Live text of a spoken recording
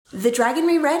The Dragon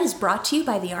Reread is brought to you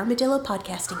by the Armadillo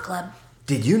Podcasting Club.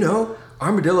 Did you know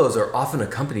armadillos are often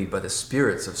accompanied by the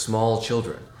spirits of small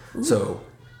children? Ooh. So,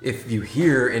 if you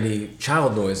hear any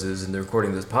child noises in the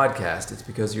recording of this podcast, it's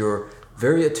because you're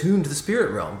very attuned to the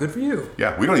spirit realm. Good for you.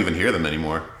 Yeah, we don't even hear them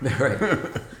anymore. Right.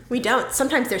 We don't.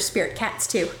 Sometimes they're spirit cats,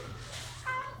 too.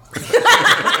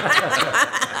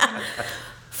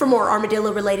 For more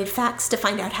armadillo-related facts, to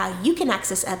find out how you can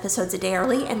access episodes a day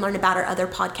early and learn about our other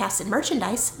podcasts and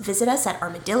merchandise, visit us at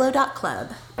armadillo.club.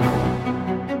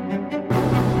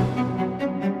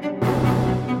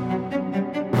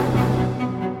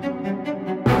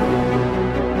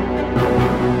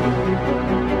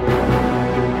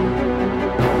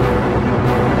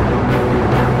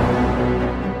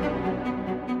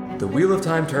 The wheel of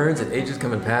time turns and ages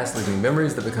come and pass, leaving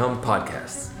memories that become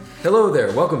podcasts. Hello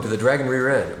there, welcome to the Dragon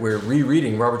Reread. We're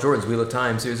rereading Robert Jordan's Wheel of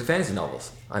Time series of fantasy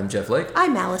novels. I'm Jeff Lake.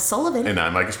 I'm Alice Sullivan. And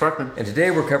I'm Micah Sparkman. And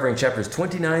today we're covering chapters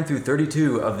 29 through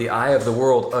 32 of The Eye of the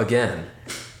World again.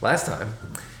 Last time.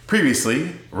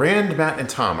 Previously, Rand, Matt, and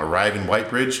Tom arrive in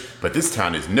Whitebridge, but this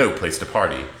town is no place to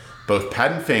party. Both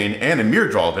Padden Fane and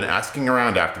Amirdral have been asking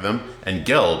around after them, and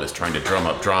Gelb is trying to drum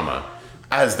up drama.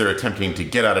 As they're attempting to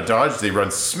get out of Dodge, they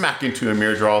run smack into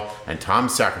Amirdral, and Tom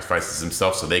sacrifices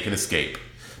himself so they can escape.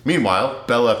 Meanwhile,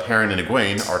 Bella, Perrin, and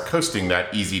Egwene are coasting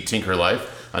that easy tinker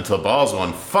life until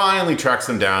Balswan finally tracks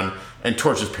them down and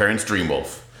torches Perrin's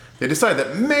Dreamwolf. They decide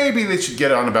that maybe they should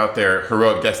get on about their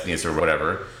heroic destinies or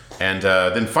whatever, and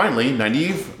then finally,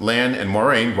 Nynaeve, Lan, and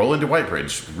Moiraine roll into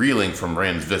Whitebridge, reeling from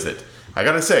Rand's visit. I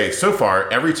gotta say, so far,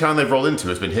 every town they've rolled into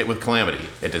has been hit with calamity.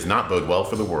 It does not bode well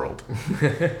for the world.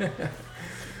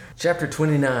 Chapter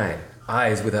 29,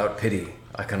 Eyes Without Pity,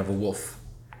 Icon of a Wolf.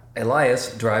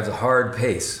 Elias drives a hard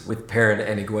pace with Perrin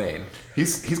and Egwene.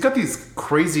 He's got these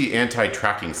crazy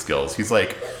anti-tracking skills. He's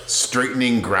like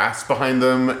straightening grass behind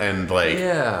them and like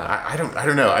I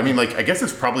don't know. I mean, like, I guess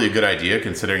it's probably a good idea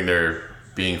considering they're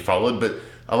being followed, but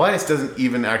Elias doesn't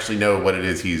even actually know what it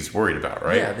is he's worried about,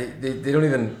 right? Yeah, they don't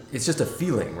even, it's just a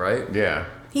feeling, right? Yeah.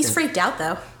 He's freaked out,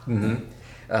 though. Mm-hmm.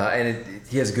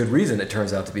 He has a good reason, it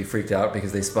turns out, to be freaked out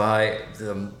because they spy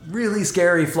some really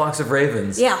scary flocks of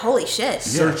ravens. Yeah, holy shit.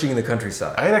 Searching the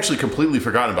countryside. I had actually completely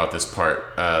forgotten about this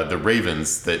part. The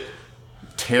ravens that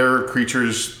tear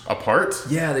creatures apart.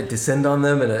 Yeah, they descend on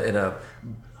them in a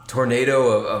tornado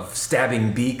of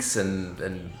stabbing beaks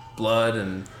and blood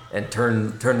and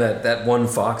turn that one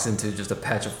fox into just a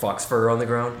patch of fox fur on the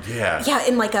ground. Yeah. Yeah,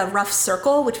 in like a rough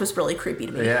circle, which was really creepy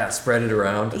to me. Yeah, spread it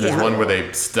around. There's one where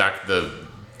they stack the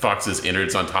fox's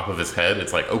innards on top of his head.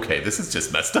 It's like, okay, this is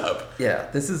just messed up. Yeah,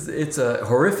 it's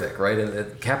horrific, right?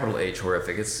 And capital H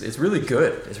horrific. It's really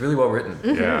good. It's really well written.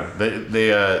 Mm-hmm. Yeah,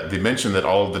 they mention that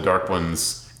all of the Dark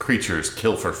One's creatures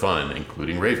kill for fun,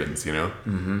 including ravens. You know.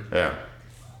 Mm-hmm. Yeah.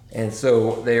 And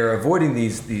so they are avoiding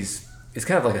these. It's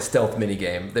kind of like a stealth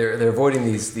minigame. They're avoiding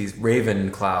these raven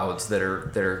clouds that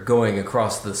are going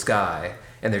across the sky,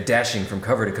 and they're dashing from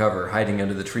cover to cover, hiding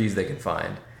under the trees they can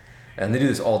find. And they do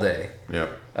this all day.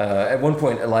 Yep. At one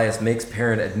point, Elias makes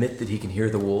Perrin admit that he can hear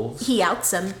the wolves. He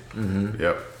outs him. Mm-hmm.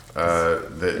 Yep.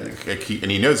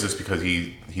 And he knows this because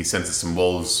he senses some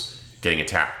wolves getting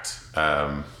attacked.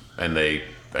 And I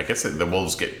guess the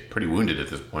wolves get pretty wounded at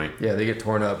this point. Yeah, they get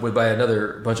torn up by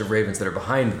another bunch of ravens that are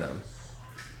behind them.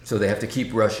 So they have to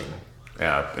keep rushing.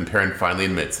 Yeah, and Perrin finally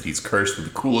admits that he's cursed with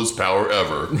the coolest power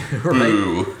ever. Right?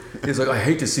 Boo. He's like, I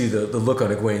hate to see the look on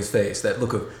Egwene's face, that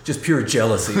look of just pure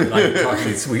jealousy that I can talk to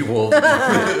these sweet wolves.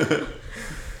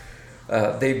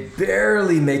 They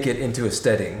barely make it into a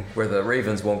steading where the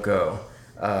ravens won't go.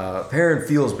 Perrin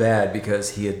feels bad because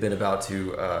he had been about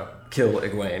to kill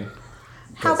Egwene.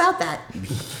 How about that?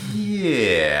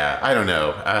 Yeah, I don't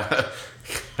know.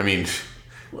 I mean,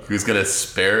 he was gonna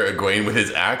spare Egwene with his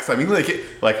axe. I mean,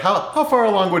 like how far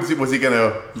along was he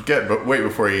gonna get? But wait,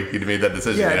 before he made that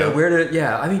decision. Yeah, you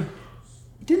know? I mean,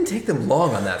 it didn't take them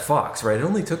long on that fox, right? It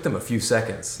only took them a few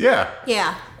seconds. Yeah.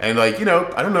 Yeah. And I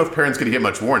don't know if Perrin's gonna get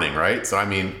much warning, right? So I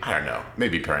mean, I don't know.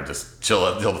 Maybe Perrin just chill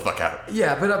the fuck out.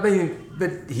 Yeah,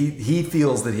 but he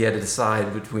feels that he had to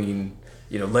decide between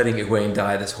letting Egwene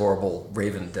die this horrible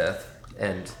raven death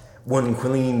and one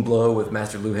clean blow with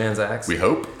Master Luhan's axe. We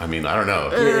hope. I mean, I don't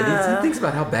know. Yeah, he thinks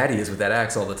about how bad he is with that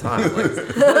axe all the time. Like,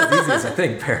 it's not as easy as I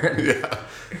think, Perrin.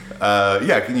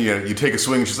 Yeah. You take a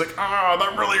swing. She's like,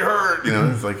 that really hurt.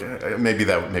 It's like maybe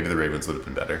the ravens would have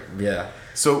been better. Yeah.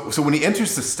 So when he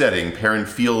enters the steading, Perrin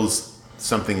feels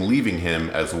something leaving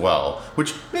him as well,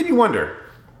 which made me wonder: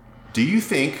 do you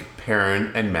think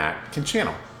Perrin and Matt can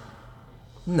channel?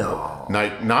 No.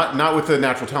 Not with the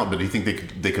natural talent, but do you think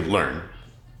they could learn?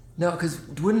 No, because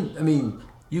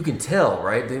you can tell,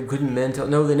 right? Couldn't men tell?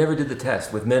 No, they never did the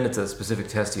test. With men, it's a specific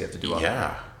test you have to do.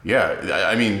 Yeah.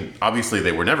 I mean, obviously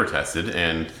they were never tested,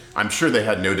 and I'm sure they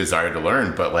had no desire to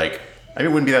learn, but like, I mean,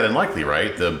 it wouldn't be that unlikely,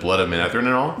 right? The blood of Manetheren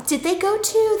and all. Did they go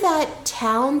to that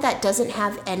town that doesn't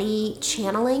have any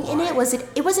channeling in it?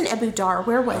 It wasn't Abu Dar.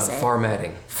 Where was it?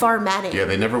 Farmadding. Farmadding. Yeah,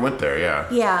 they never went there, yeah.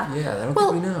 Yeah. Yeah, I don't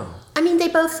think we know. I mean, they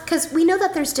both, because we know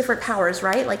that there's different powers,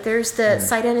 right? Like there's the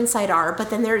Sidon and Sidar, but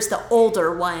then there's the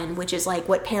older one, which is like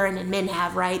what Perrin and Min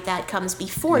have, right? That comes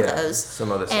before those.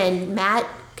 Some other stuff. And Matt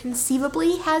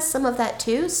conceivably has some of that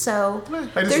too, so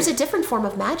there's a different form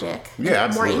of magic. Yeah, More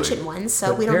absolutely. ancient ones, so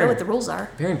But we don't know Perrin- what the rules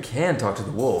are. Perrin can talk to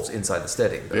the wolves inside the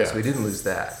steading, though, so we didn't lose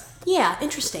that. Yeah,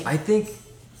 interesting. I think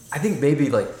maybe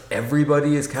like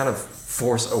everybody is kind of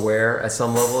force aware at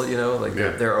some level, you know, like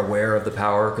they're aware of the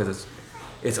power because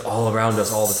it's all around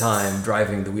us all the time,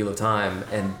 driving the wheel of time,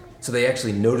 and so they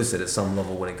actually notice it at some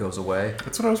level when it goes away.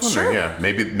 That's what I was wondering, yeah.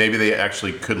 Maybe they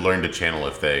actually could learn to channel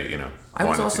if they, you know, I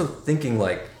was also thinking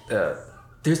like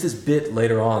there's this bit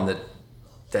later on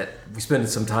that we spend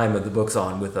some time of the books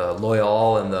on with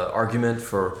Loyal and the argument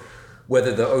for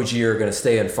whether the OG are going to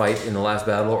stay and fight in the last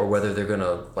battle or whether they're going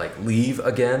to like leave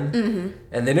again. Mm-hmm.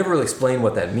 And they never really explain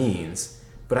what that means.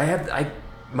 But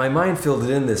my mind filled it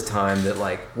in this time that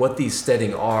like what these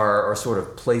steading are sort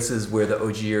of places where the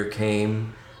OGer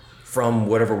came from,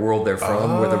 whatever world they're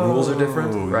from, where the rules are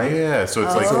different, right? Yeah, so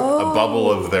it's like a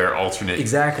bubble of their alternate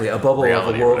Exactly, a bubble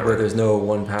of a world where there's no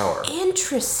one power.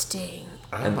 Interesting.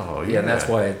 And that's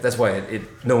why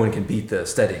no one can beat the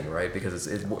steading, right? Because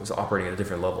it's operating at a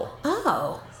different level.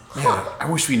 Oh. Yeah,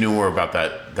 I wish we knew more about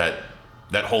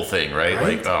that whole thing, right?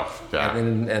 Like,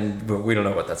 And we don't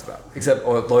know what that's about. Except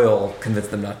Loyal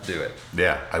convinced them not to do it.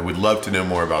 Yeah, I would love to know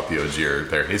more about the Ogier,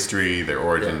 their history, their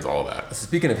origins, all that.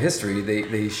 Speaking of history,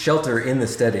 they shelter in the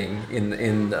steading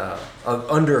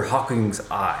under Hawkwing's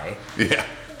eye. Yeah.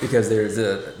 Because there's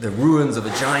the ruins of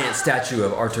a giant statue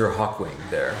of Arthur Hawkwing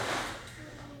there.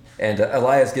 And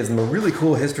Elias gives them a really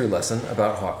cool history lesson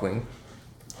about Hawkwing.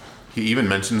 He even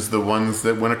mentions the ones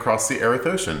that went across the Aerith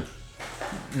Ocean.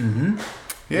 Mm-hmm.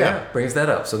 Yeah. Brings that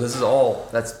up. So this is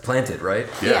that's planted, right?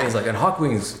 Yeah. And he's like, and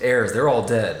Hawkwing's heirs, they're all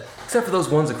dead. Except for those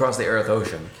ones across the Aerith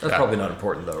Ocean. That's probably not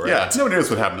important though, right? Yeah, no one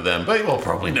knows what happened to them, but we'll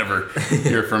probably never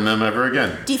hear from them ever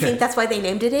again. Do you think that's why they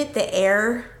named it the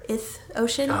Aerith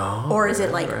Ocean? Or is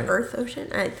it like Earth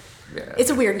Ocean? It's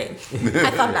a weird name.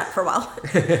 I thought about it for a while.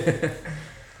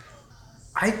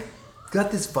 I got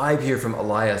this vibe here from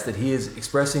Elias that he is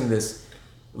expressing this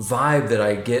vibe that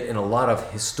I get in a lot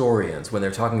of historians when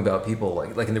they're talking about people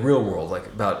like in the real world, like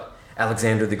about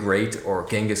Alexander the Great or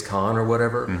Genghis Khan or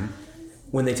whatever. Mm-hmm.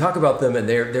 When they talk about them and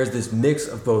there's this mix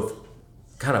of both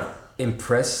kind of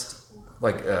impressed,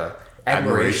 like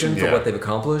admiration for what they've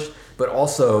accomplished, but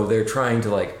also they're trying to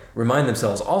like remind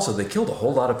themselves also they killed a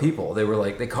whole lot of people.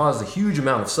 They caused a huge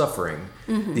amount of suffering,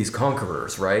 these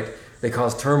conquerors, right? They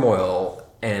caused turmoil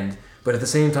but at the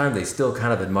same time, they still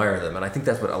kind of admire them. And I think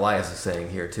that's what Elias is saying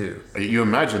here, too. You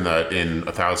imagine that in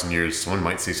 1,000 years, someone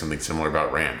might say something similar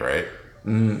about Rand, right?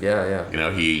 Yeah. You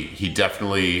know, he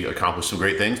definitely accomplished some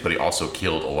great things, but he also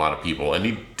killed a lot of people. And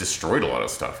he destroyed a lot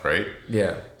of stuff, right?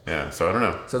 Yeah. Yeah, so I don't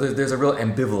know. So there's a real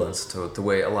ambivalence to the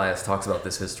way Elias talks about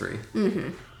this history. Mm-hmm.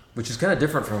 Which is kind of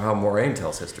different from how Moraine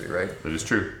tells history, right? It is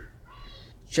true.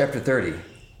 Chapter 30,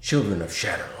 Children of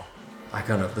Shadow.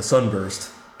 Icon of the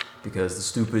sunburst. Because the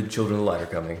stupid children of light are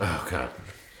coming. Oh, God.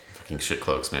 Fucking shit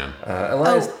cloaks, man.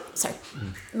 Elias... Oh, sorry.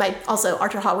 Also,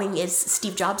 Arthur Hawkwing is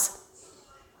Steve Jobs.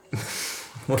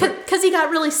 Because he got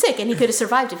really sick and he could have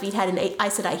survived if he'd had an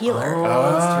Aes Sedai healer.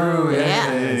 Oh, that's true.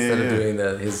 Yeah. Instead of doing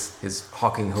his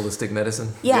Hawking holistic medicine.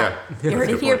 Yeah. You heard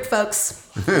Good it here, point.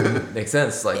 folks. Makes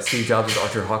sense. Like Steve Jobs'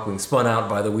 Arthur Hawkwing spun out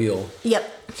by the wheel.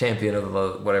 Yep. Champion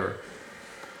of whatever.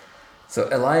 So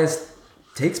Elias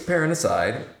takes Perrin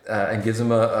aside and gives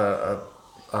him a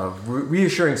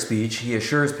reassuring speech. He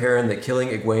assures Perrin that killing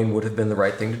Egwene would have been the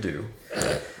right thing to do.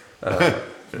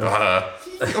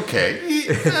 Okay.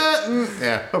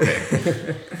 Yeah,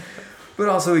 okay. But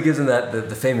also he gives him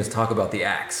the famous talk about the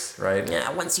axe, right?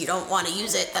 Yeah, once you don't want to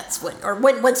use it, that's when...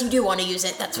 once you do want to use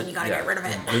it, that's when you gotta get rid of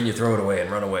it. Then you throw it away and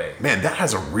run away. Man, that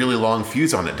has a really long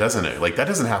fuse on it, doesn't it? Like, that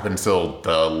doesn't happen until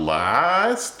the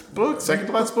last book? Second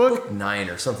to last book? Book 9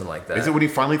 or something like that. Is it when he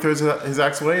finally throws his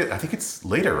axe away? I think it's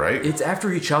later, right? It's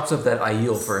after he chops up that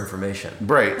Aiel for information.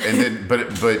 Right, and then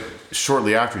but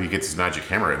shortly after he gets his magic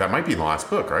hammer. That might be in the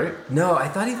last book, right? No, I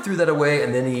thought he threw that away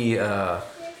and then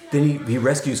he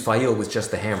rescues Fail with just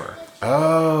the hammer.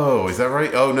 Oh, is that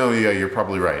right? Oh, no, yeah, you're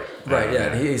probably right. Right, yeah.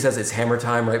 And he says it's hammer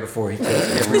time right before he kills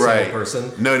every single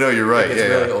person. No, you're right. It's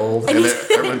really old. And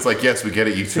everyone's like, yes, we get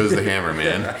it. You chose the hammer,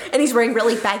 man. And he's wearing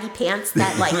really baggy pants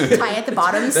that like tie at the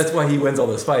bottoms. That's why he wins all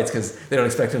those fights, because they don't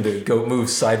expect him to go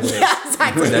move sideways Yeah,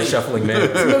 exactly. in that shuffling man.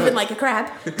 He's moving like a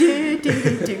crab. Do,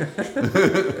 do, do.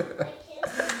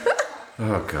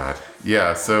 Oh, God.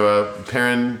 Yeah, so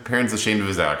Perrin's ashamed of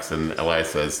his axe, and Elias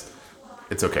says,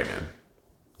 it's okay, man.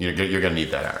 You're going to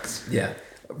need that axe. Yeah,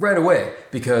 right away,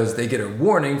 because they get a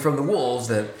warning from the wolves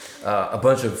that a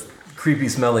bunch of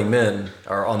creepy-smelling men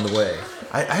are on the way.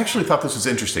 I actually thought this was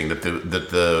interesting that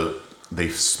they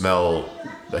smell.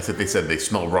 They said they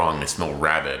smell wrong. They smell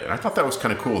rabid, and I thought that was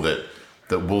kind of cool that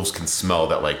wolves can smell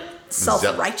that like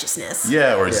self-righteousness.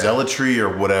 Zealotry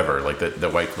or whatever like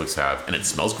that white cloaks have, and it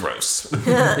smells gross.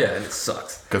 Yeah, and it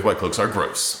sucks because white cloaks are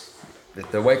gross.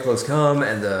 The white cloaks come,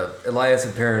 and Elias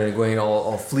and Perrin and Egwene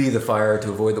all flee the fire to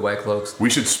avoid the white cloaks. We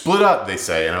should split up, they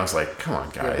say, and I was like, come on,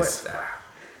 guys. Yeah,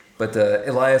 but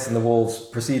Elias and the wolves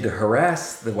proceed to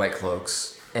harass the white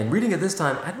cloaks, and reading it this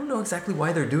time, I don't know exactly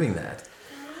why they're doing that.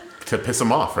 To piss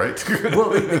them off, right? Well,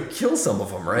 they kill some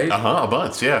of them, right? A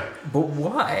bunch, yeah. But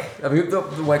why? I mean, the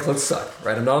white cloaks suck,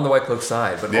 right? I'm not on the white cloak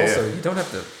side, but you don't have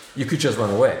to. You could just run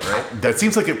away, right? That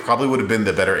seems like it probably would have been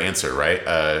the better answer, right?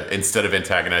 Instead of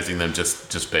antagonizing them,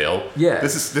 just bail. Yeah.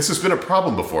 This has been a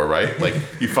problem before, right? Like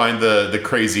you find the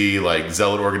crazy like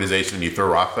zealot organization and you throw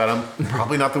rocks at them.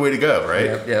 Probably not the way to go,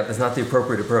 right? Yeah, that's not the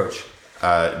appropriate approach.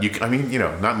 Not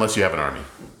unless you have an army.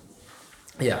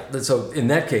 Yeah. So in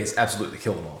that case, absolutely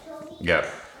kill them all. Yeah.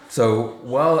 So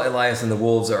while Elias and the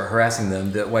wolves are harassing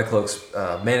them, the white cloaks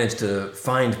manage to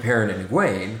find Perrin and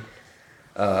Egwene,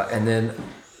 and then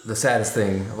the saddest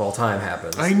thing of all time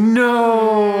happens. I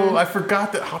know! I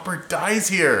forgot that Hopper dies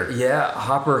here. Yeah,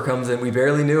 Hopper comes in. We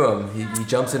barely knew him. He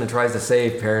jumps in and tries to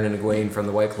save Perrin and Egwene from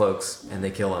the White Cloaks, and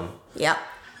they kill him. Yep.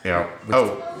 Yeah.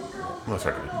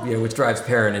 Which drives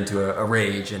Perrin into a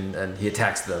rage, and he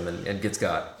attacks them and gets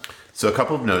got. So a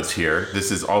couple of notes here.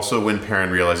 This is also when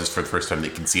Perrin realizes for the first time that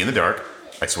he can see in the dark.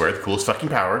 I swear, the coolest fucking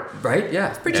power. Right?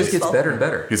 Yeah. It just gets better and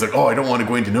better. He's like, oh, I don't want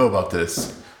Egwene to know about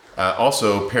this.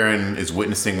 Also, Perrin is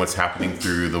witnessing what's happening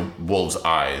through the wolves'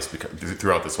 eyes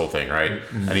throughout this whole thing, right?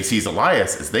 Mm-hmm. And he sees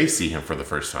Elias as they see him for the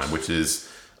first time, which is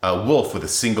a wolf with a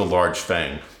single large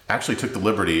fang. Actually took the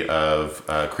liberty of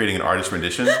creating an artist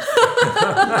rendition.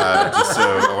 I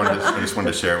just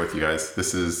wanted to share it with you guys.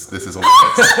 This is a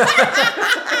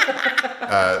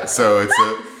so it's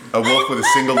a wolf with a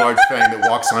single large fang that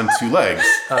walks on two legs.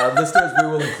 Listeners, we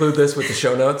will include this with the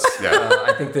show notes. Yeah.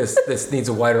 I think this needs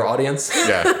a wider audience.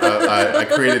 Yeah. I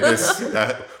created this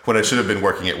when I should have been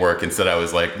working at work. Instead, I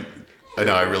was like,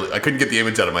 I couldn't get the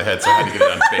image out of my head, so I had to get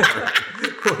it on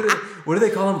paper. What do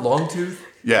they call him? Longtooth?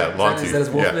 Yeah, Longtooth. Is that his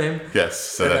wolf name? Yes.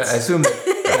 So I assume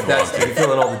that's you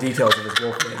fill in all the details of his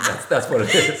wolf name. That's what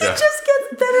it is. Yeah. It just gets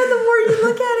better the more you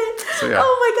look at it. So, yeah.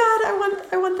 Oh my god,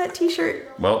 I want that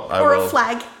T-shirt. Well, a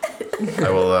flag.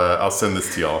 I'll send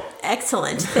this to y'all.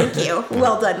 Excellent. Thank you.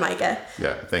 Well done, Micah.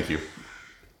 Yeah, thank you.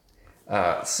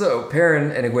 So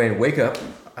Perrin and Egwene wake up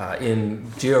in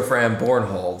Geofram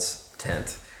Bornhold's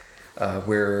tent,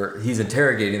 where he's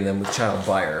interrogating them with Child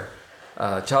Buyer.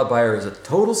 Child Buyer is a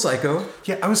total psycho.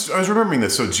 Yeah, I was remembering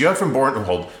this. So Geofram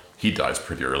Bornhold, he dies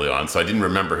pretty early on, so I didn't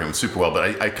remember him super well,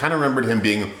 but I kind of remembered him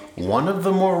being one of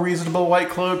the more reasonable White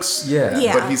Cloaks. Yeah.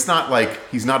 But there's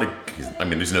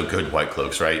no good White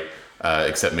Cloaks, right?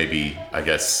 Except maybe, I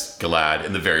guess, Galad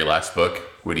in the very last book,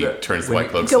 when he turns the White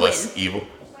Cloaks less evil.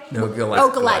 No, Galad.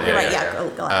 Oh, Galad, you're right, yeah.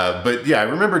 Galad. But yeah, I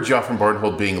remember Geofram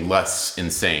Bornhold being less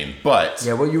insane, but...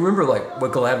 Yeah, well, you remember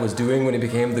what Galad was doing when he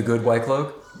became the good White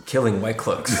Cloak? Killing White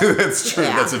Cloaks. That's true.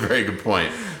 Yeah. That's a very good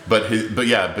point. But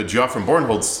Geofram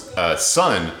Bornhold's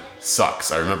son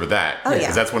sucks. I remember that. Oh, yeah.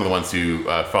 Because that's one of the ones who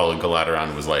followed Galad around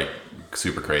and was like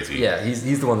super crazy. Yeah,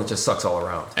 he's the one that just sucks all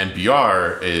around. And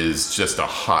Biar is just a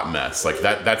hot mess. Like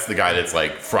that's the guy that's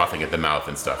like frothing at the mouth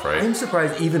and stuff, right? I'm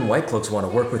surprised even White Cloaks want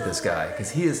to work with this guy,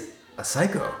 because he is a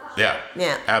psycho. Yeah.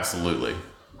 Yeah. Absolutely.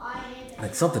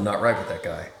 Like something not right with that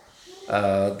guy.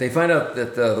 They find out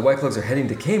that the White Cloaks are heading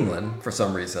to Camelin for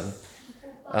some reason.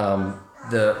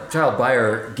 The Child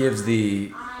Buyer gives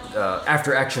the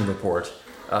after-action report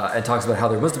and talks about how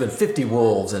there must have been 50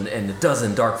 wolves and a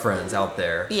dozen dark friends out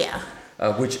there. Yeah.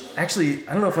 Which actually,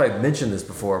 I don't know if I mentioned this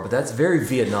before, but that's very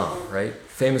Vietnam, right?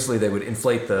 Famously, they would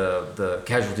inflate the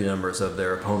casualty numbers of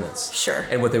their opponents. Sure.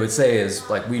 And what they would say is,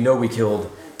 like, we know we killed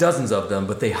dozens of them,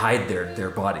 but they hide their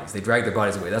bodies. They drag their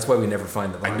bodies away. That's why we never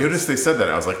find the bodies. I noticed they said that.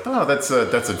 I was like, oh, that's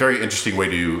a very interesting way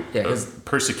to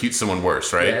persecute someone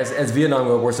worse, right? Yeah, as Vietnam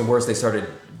got worse and worse, they started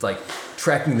like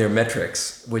tracking their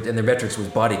metrics, and their metrics was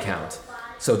body count.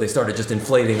 So they started just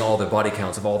inflating all the body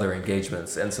counts of all their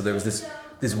engagements, and so there was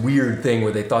this weird thing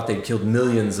where they thought they'd killed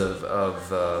millions of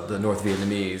the North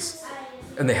Vietnamese,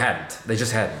 and they hadn't. They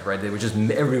just hadn't, right? They were just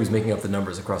everybody was making up the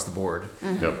numbers across the board.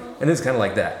 Mm-hmm. Yep. And it's kind of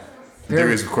like that. There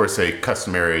is, of course, a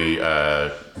customary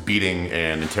beating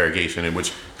and interrogation in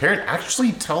which Perrin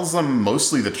actually tells them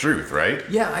mostly the truth, right?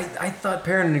 Yeah, I thought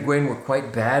Perrin and Egwene were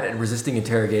quite bad at resisting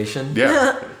interrogation.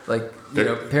 Yeah. Like,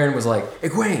 Perrin was like,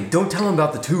 Egwene, don't tell him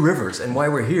about the two rivers and why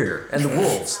we're here and the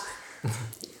wolves.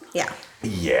 Yeah.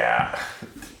 Yeah.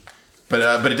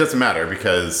 But it doesn't matter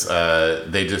because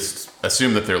they just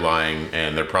assume that they're lying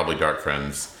and they're probably dark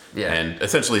friends. Yeah. And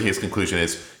essentially his conclusion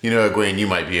is, Egwene, you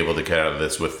might be able to get out of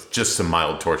this with just some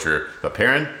mild torture. But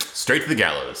Perrin, straight to the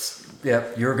gallows.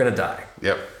 Yep, you're going to die.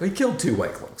 Yep. We killed 2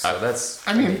 White Cloaks, so that's...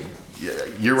 I mean,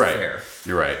 you're right. Fair.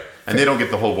 You're right. And they don't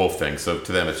get the whole wolf thing, so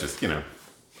to them it's just,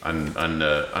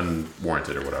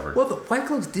 unwarranted or whatever. Well, the White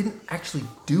Cloaks didn't actually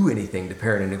do anything to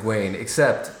Perrin and Egwene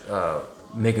except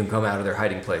make them come out of their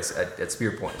hiding place at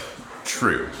Spear Point.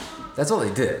 True. That's all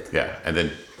they did. Yeah, and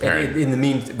then Perrin... And in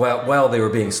the while they were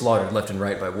being slaughtered left and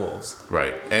right by wolves.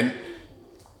 Right. And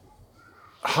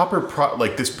Hopper,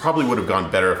 this probably would have gone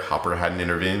better if Hopper hadn't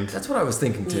intervened. That's what I was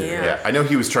thinking too. Yeah. I know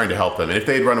he was trying to help them, and if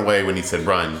they had run away when he said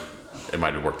run, it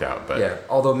might have worked out. But Yeah,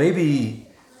 although maybe...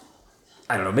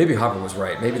 I don't know, maybe Hopper was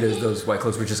right. Maybe those White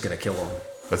Cloaks were just going to kill him.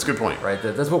 That's a good point. Right?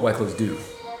 That's what White Cloaks do.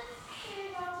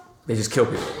 They just kill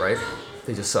people, right?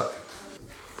 They just suck.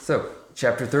 So,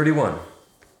 chapter 31.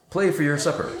 Play for your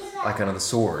supper, Icon of the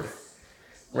Sword.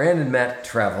 Rand and Mat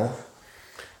travel.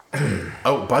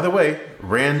 Oh, by the way,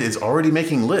 Rand is already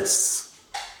making lists.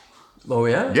 Oh,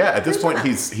 yeah? Yeah, at this point,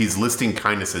 he's listing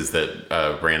kindnesses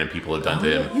that random people have done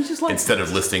to him instead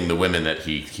of listing the women that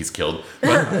he's killed.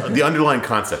 But the underlying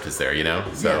concept is there,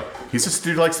 So he's just a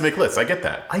dude who likes to make lists. I get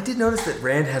that. I did notice that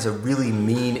Rand has a really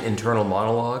mean internal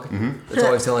monologue. Mm-hmm. It's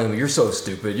always telling him, you're so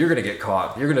stupid, you're going to get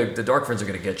caught, the Dark Friends are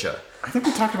going to get you. I think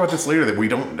we talked about this later,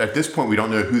 that at this point, we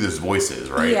don't know who this voice is,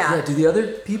 right? Yeah. Do the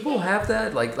other people have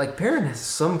that? Like Perrin has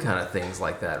some kind of things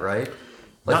like that, right?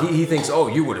 Like he thinks, oh,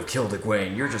 you would have killed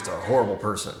Egwene. You're just a horrible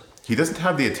person. He doesn't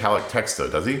have the italic text, though,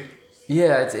 does he?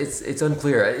 Yeah, it's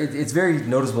unclear. It's very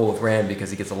noticeable with Rand because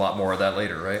he gets a lot more of that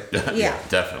later, right? Yeah.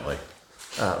 Definitely.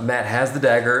 Matt has the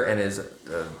dagger and is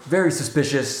very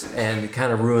suspicious and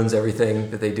kind of ruins everything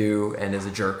that they do and is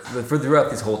a jerk throughout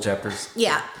these whole chapters.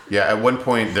 Yeah. Yeah, at one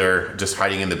point they're just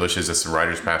hiding in the bushes as some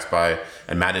riders pass by,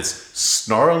 and Matt is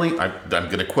snarling, I'm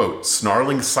going to quote,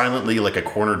 snarling silently like a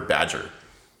cornered badger.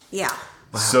 Yeah.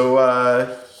 Wow.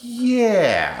 So,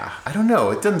 yeah, I don't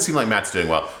know. It doesn't seem like Matt's doing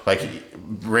well. Like,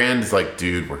 Rand's like,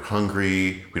 dude, we're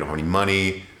hungry. We don't have any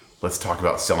money. Let's talk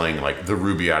about selling, like, the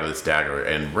ruby out of this dagger.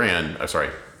 And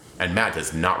and Matt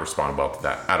does not respond well to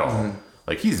that at all. Mm-hmm.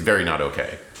 Like, he's very not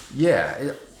okay.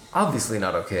 Yeah, obviously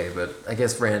not okay, but I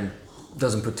guess Rand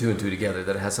doesn't put 2 and 2 together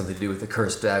that it has something to do with the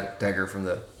cursed dagger from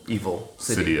the evil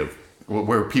city of...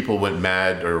 Where people went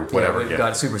mad or whatever. Yeah,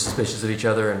 got super suspicious of each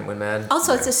other and went mad.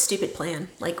 Also, it's a stupid plan.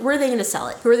 Like, where are they going to sell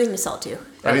it? Who are they going to sell it to?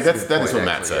 I mean, that is what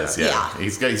Matt says. Yeah.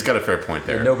 He's got a fair point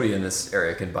there. Yeah, nobody in this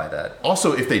area can buy that.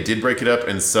 Also, if they did break it up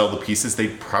and sell the pieces,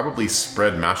 they'd probably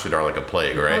spread Mashadar like a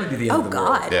plague, right? Probably be the end of the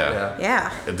God. world.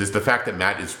 Yeah. Just the fact that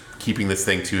Matt is keeping this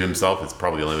thing to himself is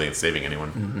probably the only thing that's saving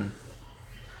anyone. Mm-hmm.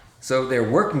 So they're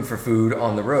working for food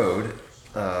on the road.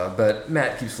 But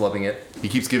Matt keeps flubbing it. He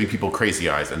keeps giving people crazy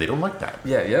eyes, and they don't like that.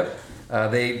 Yeah, yep.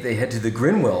 They head to the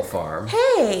Grinwell farm.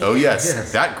 Hey! Oh,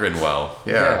 yes. That Grinwell.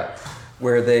 Yeah.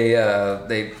 Where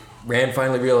Rand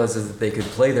finally realizes that they could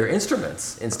play their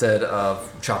instruments instead of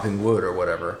chopping wood or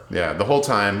whatever. Yeah, the whole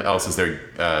time Alice is there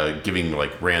giving,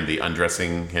 like, Rand the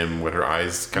undressing him with her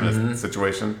eyes kind of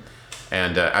situation.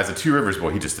 And as a Two Rivers boy,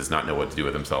 he just does not know what to do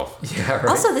with himself. Yeah, right.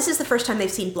 Also, this is the first time they've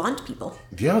seen blonde people.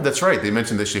 Yeah, that's right. They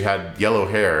mentioned that she had yellow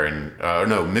hair,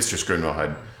 and Mistress Grinwell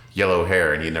had yellow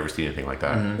hair, and he had never seen anything like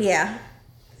that. Mm-hmm. Yeah.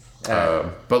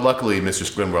 But luckily,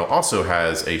 Mistress Grinwell also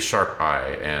has a sharp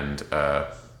eye and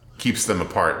keeps them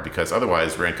apart, because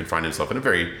otherwise Rand could find himself in a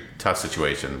very tough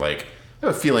situation. Like, I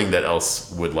have a feeling that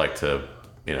Else would like to,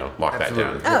 lock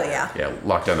Absolutely. that down. Oh, yeah. Yeah,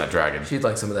 lock down that dragon. She'd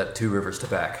like some of that Two Rivers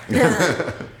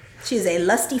tobacco. She's a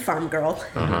lusty farm girl.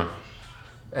 Uh-huh.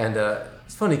 And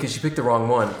it's funny because she picked the wrong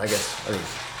one, I guess. I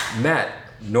mean, Matt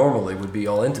normally would be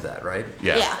all into that, right?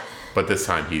 Yeah. But this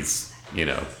time he's,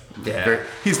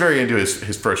 he's very into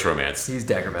his first romance. He's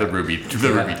dagger The ruby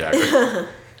dagger.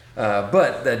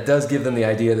 But that does give them the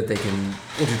idea that they can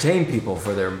entertain people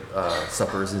for their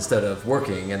suppers instead of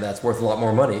working, and that's worth a lot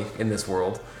more money in this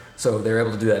world. So they're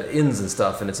able to do that at inns and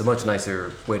stuff, and it's a much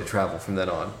nicer way to travel from then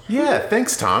on. Yeah,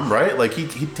 thanks, Tom, right? Like, he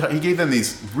gave them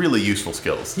these really useful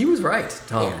skills. He was right,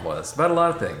 Tom was, about a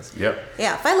lot of things. Yep.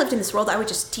 Yeah, if I lived in this world, I would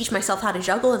just teach myself how to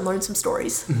juggle and learn some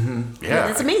stories. Mm-hmm. Yeah,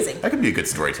 that's amazing. I could be a good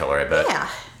storyteller, I bet. Yeah.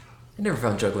 I never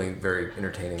found juggling very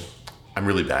entertaining. I'm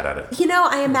really bad at it. You know,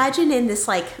 I imagine in this,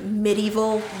 like,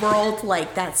 medieval world,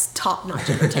 like, that's top-notch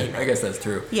entertainment. I guess that's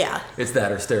true. Yeah. It's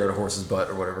that or stare at a horse's butt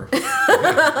or whatever.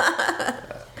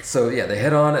 So, yeah, they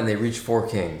head on and they reach Four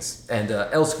Kings. And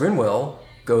Else Grinwell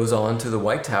goes on to the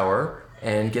White Tower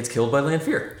and gets killed by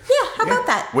Lanfear. Yeah, how about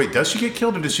that? Wait, does she get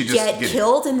killed, or does she just Get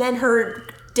killed and then her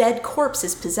dead corpse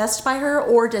is possessed by her,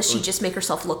 or does she just make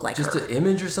herself look like Just her? an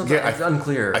image or something? Yeah, It's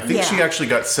unclear. I think Yeah. she actually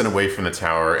got sent away from the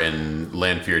tower, and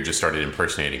Lanfear just started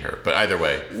impersonating her. But either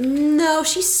way, No,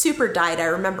 she super died. I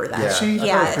remember that. yeah, I thought it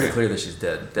was pretty Yeah. clear that she's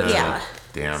dead. Yeah.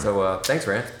 damn. So, thanks,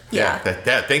 Rand. Yeah.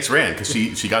 Thanks, Rand, because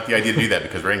she got the idea to do that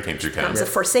because Rand came through town. Comes a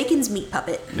Forsaken's meat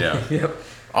puppet. Yeah. Yep.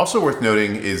 Also worth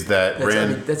noting is that That's,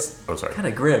 Rand. that's Oh, sorry. kind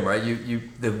of grim, right?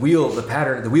 The wheel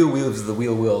wheels as the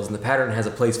wheel wheels, and the pattern has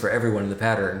a place for everyone in the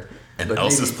pattern. And But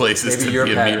Elsa's maybe- place is maybe to your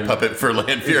be a pattern- meat puppet for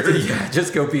Lanfear. Yeah,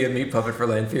 just go be a meat puppet for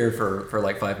Lanfear for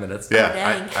like 5 minutes. dang.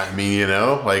 Yeah, I mean,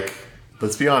 like,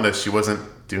 let's be honest, she wasn't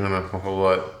doing a whole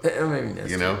lot, I mean,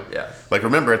 that's true. Yeah. Yeah. Like,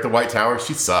 remember at the White Tower,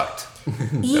 she sucked.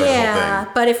 Yeah,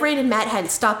 but if Rand and Matt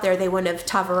hadn't stopped there, they wouldn't have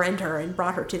Tavarend her and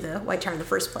brought her to the White Tower in the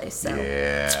first place. So,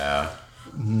 Yeah.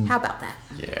 how about that?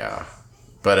 Yeah.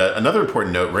 But another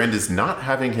important note, Rand is not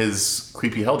having his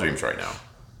creepy hell dreams right now.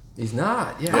 He's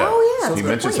not. Yeah. Oh, yeah. He that's a good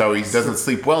mentions point. how he doesn't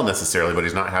sleep well necessarily, but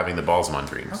he's not having the Balsamon How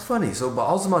dreams. funny. So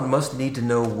Balsamon must need to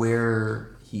know where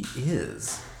he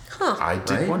is. I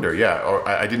did Right? wonder, yeah. Or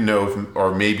I didn't know if,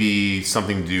 or maybe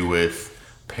something to do with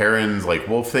Perrin's, like,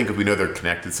 we'll think if we know they're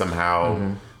connected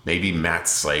somehow. Maybe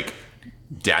Matt's, like,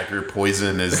 dagger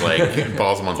poison is like,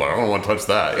 Balsamon's like, I don't want to touch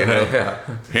that, you know? Yeah.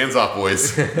 Hands off,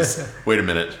 boys. Wait a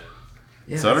minute.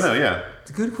 Yeah, So I don't know, yeah.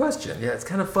 It's a good question. Yeah, it's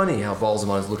kind of funny how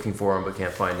Balsamon is looking for him but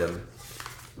can't find him.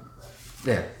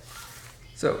 Yeah.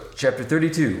 So, chapter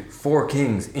 32, Four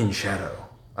Kings in Shadow,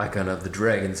 icon of the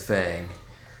Dragon's Fang.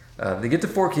 They get to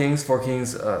Four Kings. Four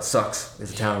Kings sucks.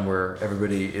 It's a town where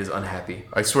everybody is unhappy.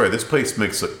 I swear, this place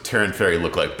makes Terran Ferry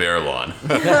look like Bear Lawn.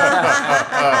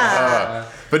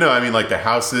 But no, I mean, like, the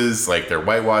houses, like, their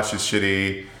whitewash is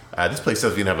shitty. This place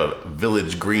doesn't even have a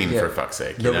village green, for fuck's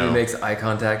sake. Nobody you know? makes eye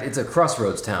contact. It's a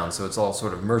crossroads town, so it's all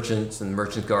sort of merchants and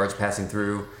merchant guards passing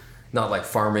through, not like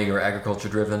farming or agriculture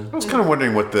driven. I was kind of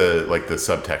wondering what the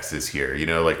subtext is here. You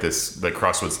know, like the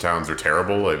crossroads towns are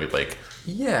terrible. I mean, like,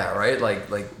 Yeah, right.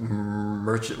 Like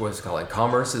merchant. What's it called? Like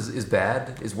commerce is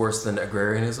bad. Is worse than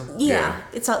agrarianism. Yeah,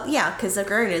 it's all because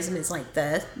agrarianism is like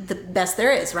the best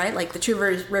there is, right? Like the Two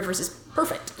Rivers is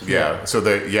perfect. yeah. So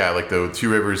like the Two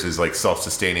Rivers is like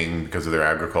self-sustaining because of their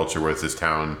agriculture, whereas this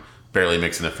town barely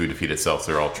makes enough food to feed itself.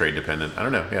 So they're all trade dependent. I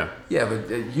don't know. Yeah. Yeah, but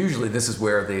usually this is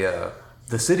where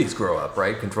the cities grow up,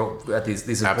 right? Control at these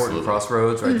important Absolutely.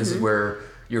 crossroads, right? This is where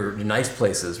your nice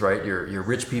places, right? Your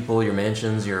rich people, your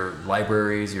mansions, your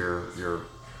libraries, your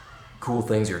cool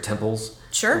things, your temples.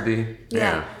 Sure. Would be,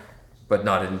 Yeah. but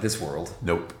not in this world.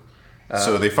 Nope.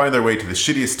 So they find their way to the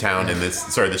shittiest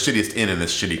the shittiest inn in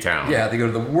this shitty town. Yeah, they go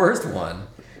to the worst one.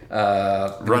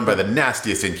 Run by the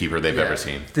nastiest innkeeper they've ever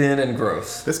seen. Thin and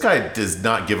gross. This guy does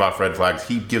not give off red flags.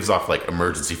 He gives off like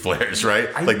emergency flares, right?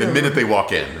 I Like the know. minute they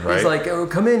walk in, right? He's like, oh,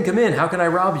 come in. How can I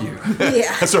rob you?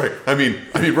 Yeah. Sorry, I mean,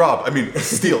 rob. I mean,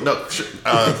 steal. No,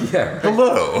 Yeah, right.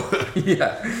 hello.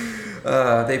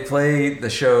 Yeah. They play the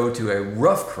show to a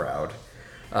rough crowd.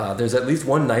 There's at least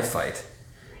one knife fight.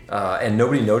 And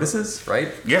nobody notices, right?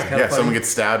 It's Yeah, kinda yeah. funny. Someone gets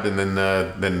stabbed, and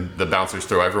then the bouncers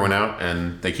throw everyone out,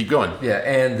 and they keep going. Yeah,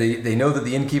 and they know that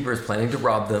the innkeeper is planning to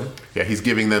rob them. Yeah, he's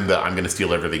giving them the "I'm going to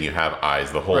steal everything you have"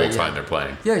 eyes the whole Right, time yeah. they're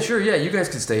playing. Yeah, sure. Yeah, you guys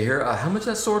can stay here. How much is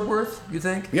that sword worth? You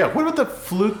think? Yeah, what about the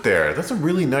flute there? That's a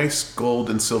really nice gold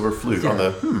and silver flute on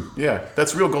the. Yeah,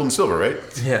 that's real gold and silver, right?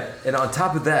 Yeah, and on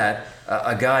top of that,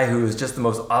 a guy who is just the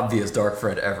most obvious dark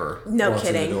friend ever. No walks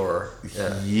in kidding. the door.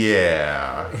 Yeah.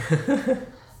 Yeah.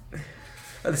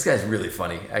 This guy's really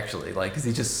funny, actually. Like, 'cause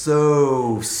he's just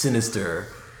so sinister.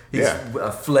 He's Yeah.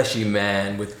 a fleshy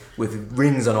man with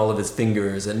rings on all of his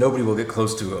fingers, and nobody will get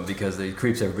close to him because he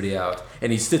creeps everybody out.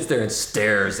 And he sits there and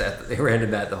stares at Rand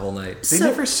and Matt the whole night. They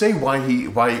never say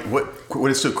what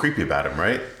is so creepy about him,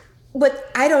 right?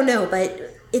 But I don't know,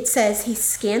 but it says he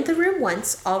scanned the room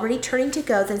once, already turning to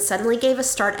go, then suddenly gave a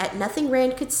start at nothing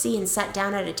Rand could see and sat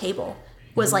down at a table.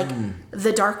 Was like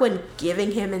the Dark One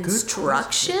giving him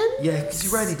instruction? Yeah, because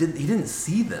you're right. He didn't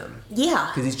see them. Yeah.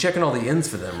 Because he's checking all the ends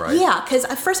for them, right? Yeah, because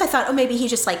at first I thought, oh, maybe he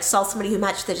just like saw somebody who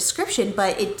matched the description,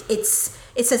 but it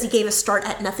says he gave a start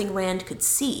at nothing Rand could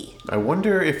see. I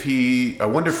wonder if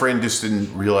Rand just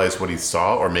didn't realize what he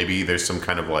saw, or maybe there's some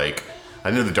kind of like,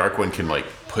 I know the Dark One can like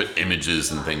put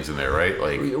images and things in there, right?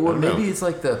 Like, or maybe it's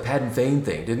like the Padden Fane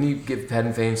thing. Didn't he give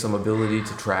Padden Fane some ability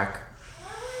to track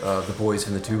the boys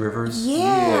from the Two Rivers?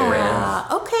 Yeah.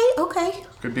 Rand? Okay.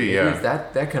 Could be, Maybe yeah.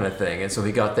 it's that kind of thing. And so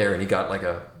he got there and he got like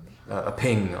a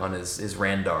ping on his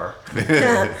Randar.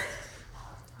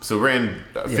 So Rand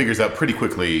figures out pretty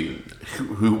quickly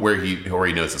where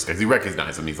he knows this guy. He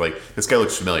recognizes him. He's like, this guy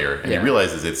looks familiar, and he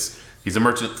realizes he's a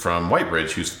merchant from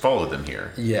Whitebridge who's followed them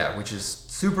here. Yeah, which is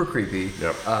super creepy.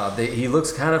 Yep. He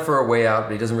looks kind of for a way out,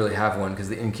 but he doesn't really have one because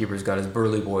the innkeeper's got his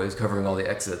burly boys covering all the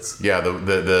exits. Yeah,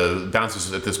 the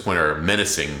bouncers at this point are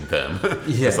menacing them.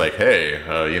 Yeah. It's like, hey,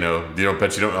 you don't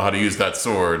bet you don't know how to use that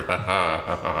sword.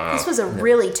 This was a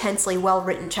really tensely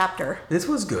well-written chapter. This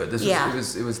was good.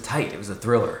 It was tight. It was a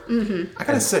thriller. Mm-hmm. I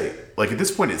gotta say, like at this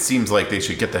point, it seems like they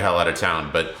should get the hell out of town,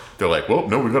 but they're like, well,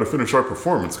 no, we gotta finish our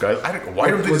performance, guys.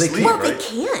 Why don't they just leave? Well, right? they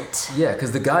can't. Yeah,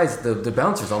 because the guys, the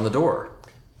bouncer's on the door.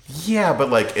 Yeah, but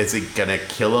like, is it gonna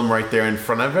kill them right there in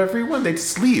front of everyone? They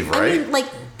just leave, right? I mean, like,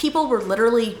 people were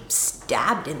literally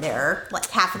stabbed in there like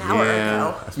half an hour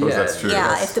ago. I suppose that's true.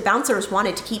 Yeah, if the bouncers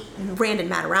wanted to keep Rand and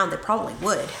Matt around, they probably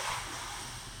would.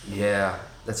 Yeah,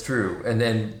 that's true. And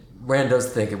then Rand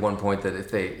does think at one point that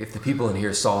if the people in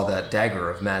here saw that dagger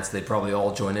of Matt's, they'd probably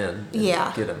all join in and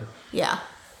get him. Yeah.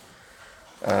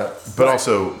 But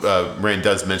also, Rand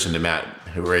does mention to Matt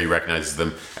where he recognizes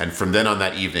them, and from then on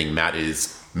that evening, Matt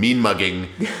is mean mugging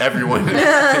everyone.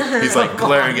 He's like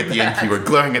glaring at the innkeeper,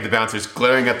 glaring at the bouncers,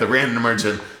 glaring at the random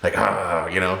merchant, like,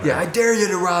 Yeah, I dare you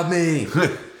to rob me,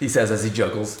 he says as he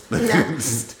juggles.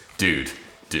 Dude.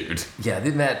 Yeah,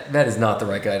 Matt is not the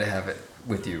right guy to have it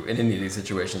with you in any of these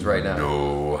situations right now.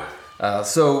 No.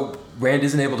 So Rand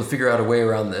isn't able to figure out a way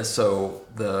around this, so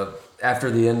after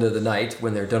the end of the night,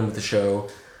 when they're done with the show,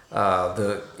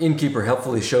 the innkeeper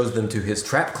helpfully shows them to his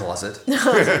trap closet.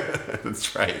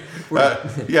 That's right.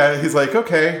 He's like,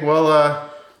 okay,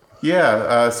 well,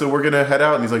 so we're going to head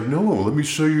out. And he's like, no, let me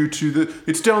show you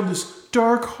it's down this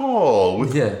dark hall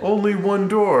with only one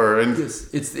door. And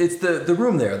yes, it's the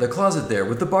room there, the closet there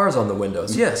with the bars on the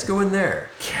windows. Yes, go in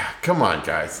there. Yeah, come on,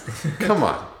 guys. Come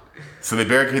on. So they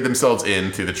barricade themselves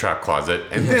in through the trap closet,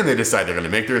 and then they decide they're going to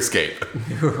make their escape.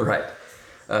 Right.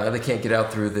 They can't get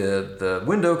out through the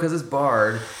window because it's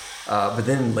barred. But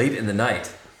then late in the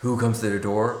night, who comes to their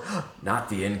door? Not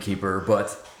the innkeeper,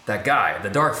 but that guy, the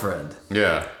dark friend.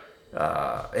 Yeah.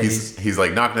 He's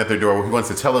like knocking at their door. He wants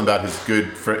to tell them about his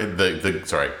good friend.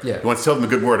 He wants to tell them a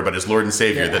good word about his Lord and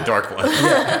Savior, the Dark One.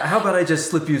 Yeah. How about I just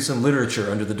slip you some literature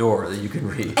under the door that you can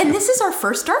read? And this is our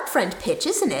first dark friend pitch,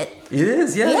 isn't it? It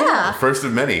is, yeah. First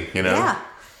of many, Yeah.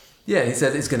 Yeah, he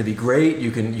said it's going to be great.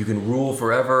 You can rule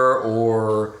forever,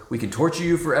 or we can torture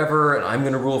you forever, and I'm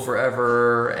going to rule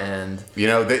forever. And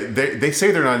they say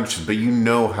they're not interested, but you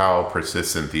know how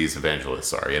persistent these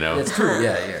evangelists are. It's true.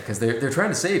 Yeah, because they're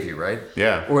trying to save you, right?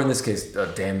 Yeah. Or in this case,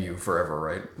 damn you forever,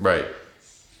 right? Right.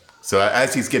 So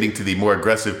as he's getting to the more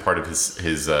aggressive part of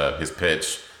his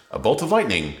pitch, a bolt of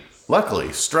lightning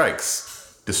luckily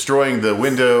strikes, destroying the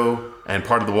window and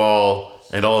part of the wall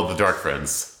and all of the dark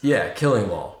friends. Yeah, killing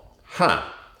them all. Huh.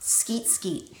 Skeet.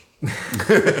 Sorry.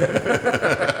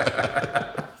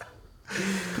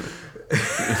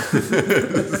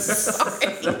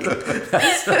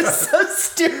 That was so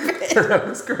stupid. That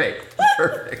was great.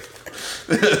 Perfect.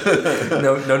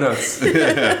 No notes.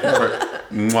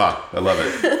 Mwah. I love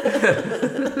it.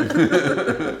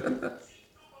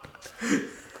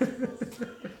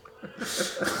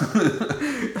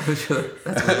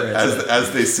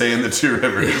 As they say in the Two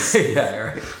Rivers. Yeah,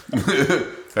 right.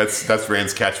 That's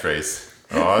Rand's catchphrase.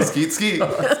 Oh, skeet. Skeet,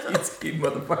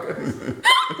 motherfucker.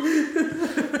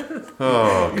 Oh,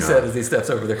 God. He said as he steps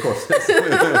over their corpses.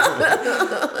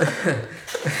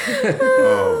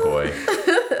 Oh, boy.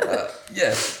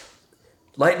 Yes.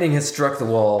 Lightning has struck the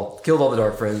wall, killed all the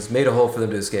dark friends, made a hole for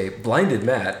them to escape, blinded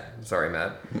Matt. Sorry,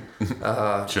 Matt.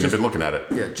 Shouldn't have been looking at it.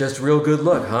 Yeah, just real good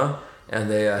luck, huh? And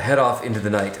they head off into the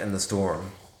night and the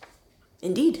storm.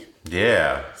 Indeed.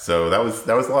 Yeah. So that was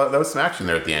a lot. That was some action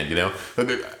there at the end.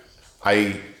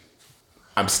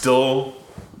 I'm still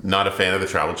not a fan of the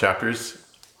travel chapters,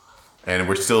 and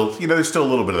we're still there's still a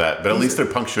little bit of that, but at least they're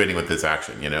punctuating with this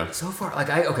action. So far,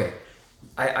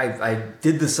 I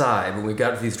did the sigh when we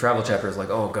got to these travel chapters, like,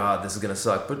 oh God, this is gonna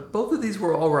suck. But both of these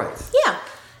were all right. Yeah.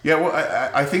 Yeah, well,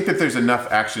 I think that there's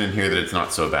enough action in here that it's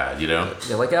not so bad, you know?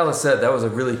 Yeah, like Alice said, that was a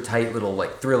really tight little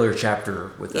like thriller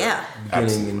chapter with the beginning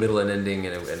Absolutely. and middle and ending,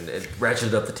 and it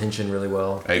ratcheted up the tension really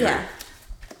well. I agree. Yeah.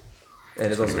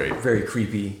 And it's also great. very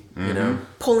creepy, you know?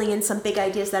 Pulling in some big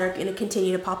ideas that are going to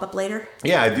continue to pop up later.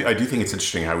 Yeah, I do think it's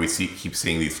interesting how we keep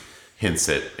seeing these hints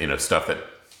at, you know, stuff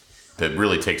that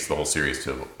really takes the whole series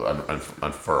to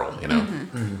unfurl, you know?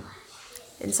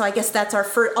 And so I guess that's our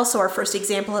first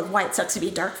example of why it sucks to be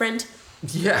a dark friend.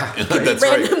 Yeah. That's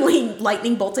right. Randomly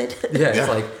lightning bolted. Yeah, it's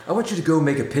like, I want you to go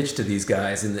make a pitch to these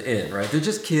guys in the inn, right? They're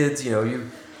just kids, you know,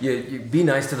 you be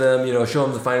nice to them, you know, show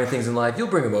them the finer things in life. You'll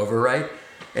bring them over, right?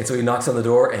 And so he knocks on the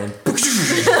door and...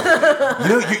 You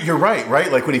know, you're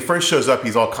right? Like when he first shows up,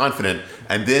 he's all confident.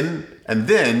 And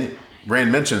then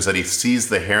Rand mentions that he sees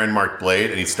the heron-marked blade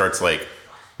and he starts like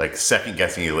second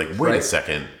guessing. He's like, wait a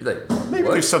second. Like, Maybe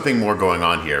what? there's something more going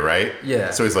on here, right?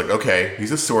 Yeah. So he's like, okay,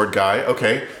 he's a sword guy.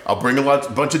 Okay, I'll bring a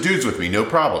bunch of dudes with me. No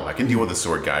problem. I can deal with a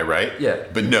sword guy, right? Yeah.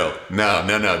 But no.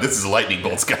 This is a lightning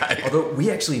bolts guy. Although we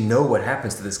actually know what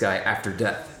happens to this guy after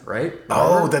death, right?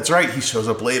 Oh, that's right. He shows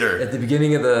up later. At the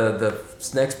beginning of the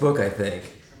next book, I think,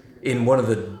 in one of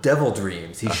the devil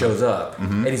dreams, he shows up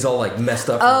and he's all like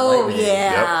messed up. From Oh, lightning.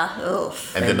 yeah.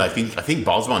 Oof. And then I think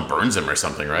Balzamon burns him or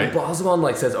something, right? Balzamon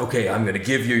like says, "Okay, I'm gonna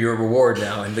give you your reward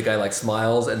now," and the guy like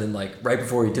smiles, and then like right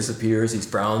before he disappears, he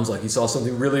frowns like he saw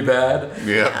something really bad.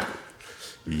 Yep.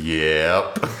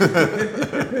 Yeah,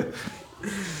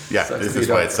 this is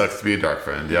why it sucks to be a dark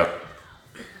friend. Yep.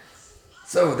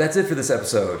 So that's it for this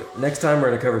episode. Next time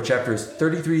we're gonna cover chapters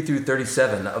 33 through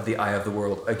 37 of The Eye of the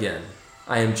World again.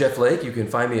 I am Jeff Lake. You can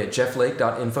find me at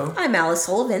jefflake.info. I'm Alice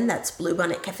Sullivan. That's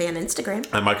Bluebonnet Cafe on Instagram.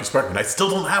 I'm Michael Sparkman. I still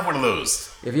don't have one of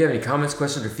those. If you have any comments,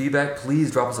 questions, or feedback, please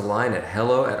drop us a line at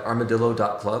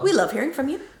hello@armadillo.club. We love hearing from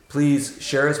you. Please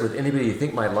share us with anybody you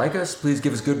think might like us. Please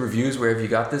give us good reviews wherever you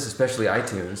got this, especially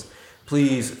iTunes.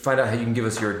 Please find out how you can give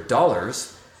us your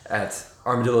dollars at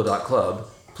armadillo.club.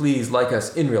 Please like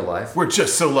us in real life. We're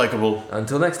just so likable.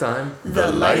 Until next time.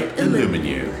 The light illumine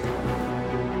you.